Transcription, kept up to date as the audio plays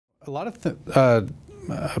A lot of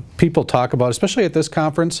people talk about, especially at this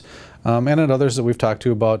conference and at others that we've talked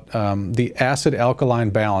to about, the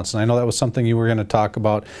acid-alkaline balance. And I know that was something you were going to talk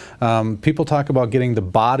about. People talk about getting the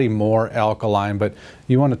body more alkaline, but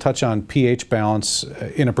you want to touch on pH balance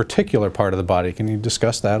in a particular part of the body. Can you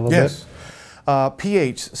discuss that a little bit? Yes.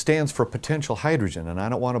 pH stands for potential hydrogen, and I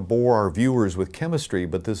don't want to bore our viewers with chemistry,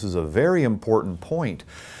 but this is a very important point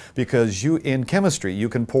because in chemistry you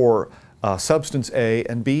can pour substance A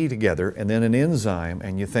and B together and then an enzyme,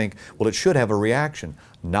 and you think, well, it should have a reaction.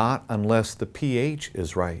 Not unless the pH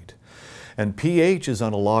is right. And pH is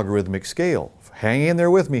on a logarithmic scale. Hang in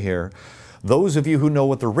there with me here. Those of you who know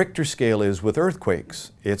what the Richter scale is with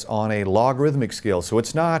earthquakes, it's on a logarithmic scale. So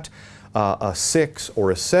it's not a 6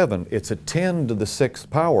 or a 7, it's a 10 to the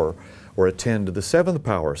 6th power or a 10 to the 7th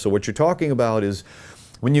power. So what you're talking about is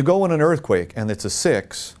when you go in an earthquake and it's a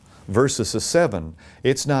 6 versus a 7,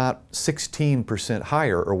 it's not 16%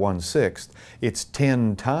 higher or 1/6, it's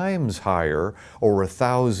 10 times higher or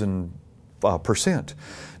 1,000%.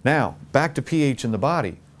 Now, back to pH in the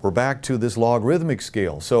body. We're back to this logarithmic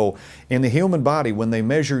scale. So in the human body, when they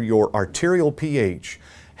measure your arterial pH,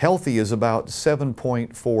 healthy is about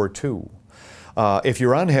 7.42. If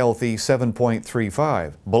you're unhealthy,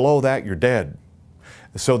 7.35. Below that, you're dead.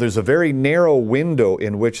 So there's a very narrow window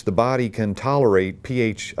in which the body can tolerate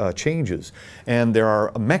pH changes. And there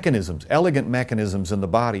are mechanisms, elegant mechanisms in the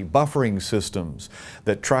body, buffering systems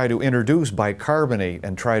that try to introduce bicarbonate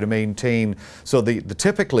and try to maintain. So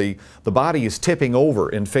typically the body is tipping over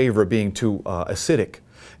in favor of being too acidic.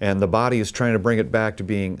 And the body is trying to bring it back to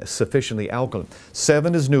being sufficiently alkaline.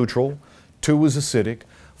 7 is neutral, 2 is acidic,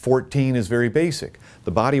 14 is very basic.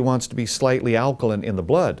 The body wants to be slightly alkaline in the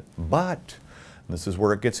blood, but this is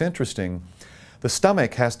where it gets interesting. The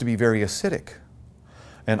stomach has to be very acidic.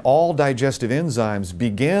 And all digestive enzymes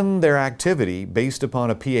begin their activity based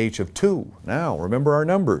upon a pH of 2. Now, remember our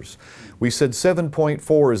numbers. We said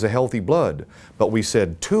 7.4 is a healthy blood, but we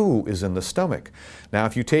said 2 is in the stomach. Now,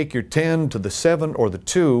 if you take your 10 to the 7 or the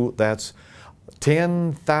 2, that's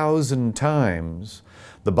 10,000 times.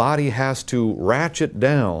 The body has to ratchet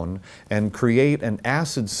down and create an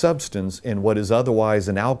acid substance in what is otherwise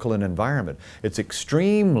an alkaline environment. It's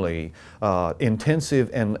extremely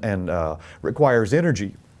intensive and requires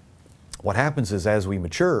energy. What happens is as we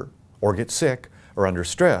mature or get sick or under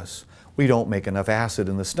stress, we don't make enough acid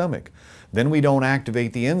in the stomach. Then we don't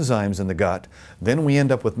activate the enzymes in the gut. Then we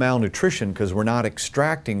end up with malnutrition because we're not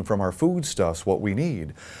extracting from our foodstuffs what we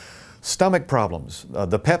need. Stomach problems,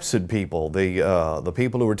 the Pepsid people, the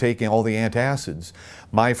people who are taking all the antacids.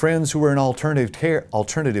 My friends who are in alternative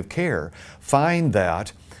care find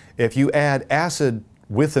that if you add acid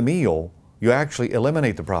with a meal, you actually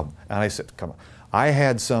eliminate the problem. And I said, come on. I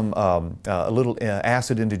had some a little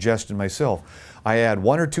acid indigestion myself. I add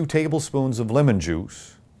 1 or 2 tablespoons of lemon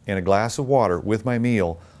juice in a glass of water with my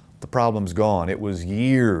meal. The problem's gone. It was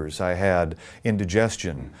years I had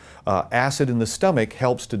indigestion. Acid in the stomach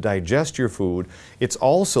helps to digest your food. It's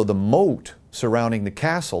also the moat surrounding the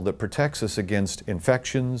castle that protects us against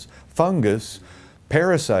infections, fungus,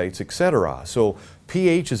 parasites, etc. So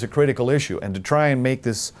pH is a critical issue. And to try and make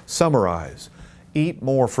this summarize, eat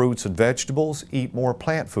more fruits and vegetables, eat more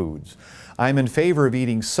plant foods. I'm in favor of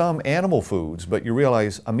eating some animal foods, but you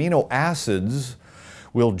realize amino acids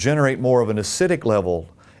will generate more of an acidic level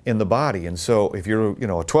in the body. And so if you're, a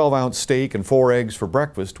 12-ounce steak and 4 eggs for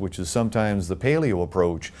breakfast, which is sometimes the paleo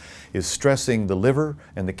approach, is stressing the liver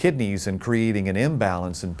and the kidneys and creating an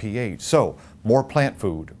imbalance in pH. So more plant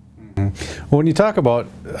food. Mm-hmm. Well, when you talk about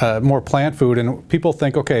more plant food, and people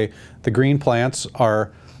think, okay, the green plants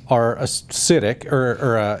are acidic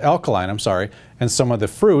or alkaline, I'm sorry, and some of the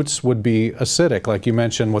fruits would be acidic, like you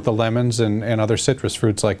mentioned with the lemons and other citrus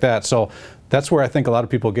fruits like that. So that's where I think a lot of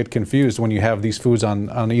people get confused when you have these foods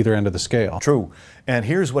on either end of the scale. True. And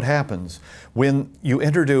here's what happens. When you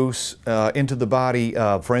introduce into the body,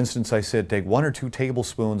 for instance, I said take 1 or 2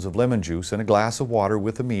 tablespoons of lemon juice in a glass of water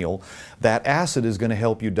with a meal. That acid is going to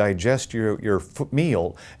help you digest your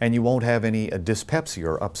meal, and you won't have any dyspepsia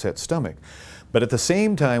or upset stomach. But at the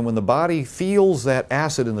same time, when the body feels that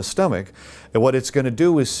acid in the stomach, what it's going to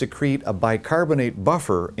do is secrete a bicarbonate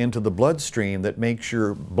buffer into the bloodstream that makes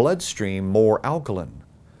your bloodstream more alkaline.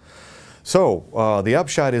 So the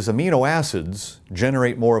upshot is amino acids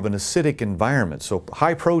generate more of an acidic environment. So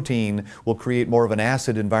high protein will create more of an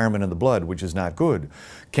acid environment in the blood, which is not good.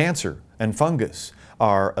 Cancer and fungus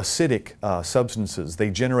are acidic substances. They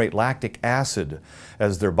generate lactic acid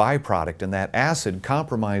as their byproduct, and that acid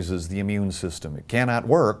compromises the immune system. It cannot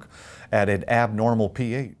work at an abnormal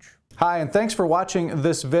pH. Hi, and thanks for watching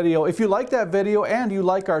this video. If you like that video and you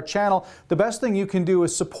like our channel, the best thing you can do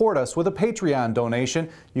is support us with a Patreon donation.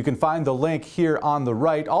 You can find the link here on the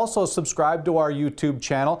right. Also, subscribe to our YouTube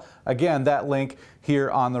channel. Again, that link here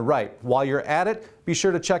on the right. While you're at it, be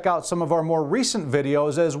sure to check out some of our more recent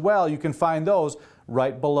videos as well. You can find those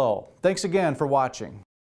right below. Thanks again for watching.